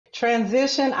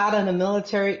Transition out of the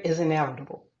military is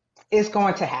inevitable. It's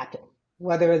going to happen,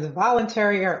 whether it's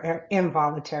voluntary or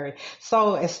involuntary.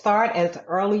 So start as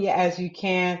early as you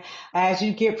can. As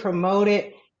you get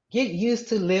promoted, get used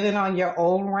to living on your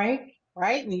own rank,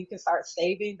 right? And you can start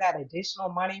saving that additional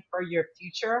money for your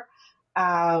future.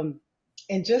 Um,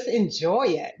 and just enjoy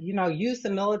it. Use the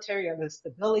military or the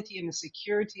stability and the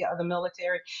security of the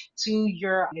military to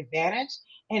your advantage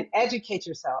and educate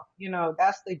yourself.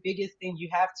 That's the biggest thing. You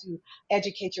have to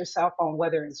educate yourself on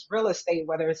whether it's real estate,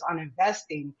 whether it's on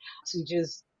investing, to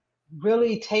just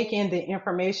really take in the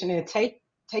information and take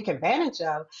advantage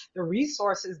of the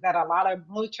resources that a lot of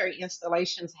military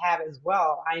installations have as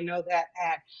well. I know that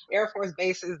at Air Force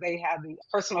bases, they have the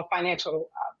personal financial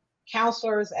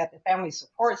counselors at the Family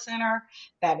Support Center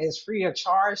that is free of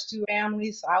charge to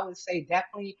families. So I would say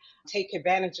definitely take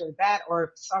advantage of that. Or if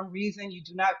for some reason you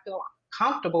do not feel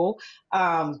comfortable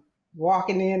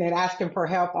walking in and asking for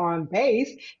help on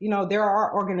base, there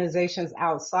are organizations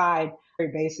outside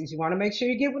bases. You want to make sure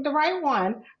you get with the right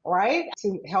one, right,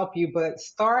 to help you. But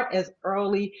start as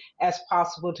early as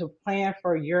possible to plan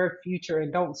for your future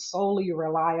and don't solely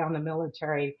rely on the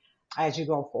military as you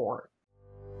go forward.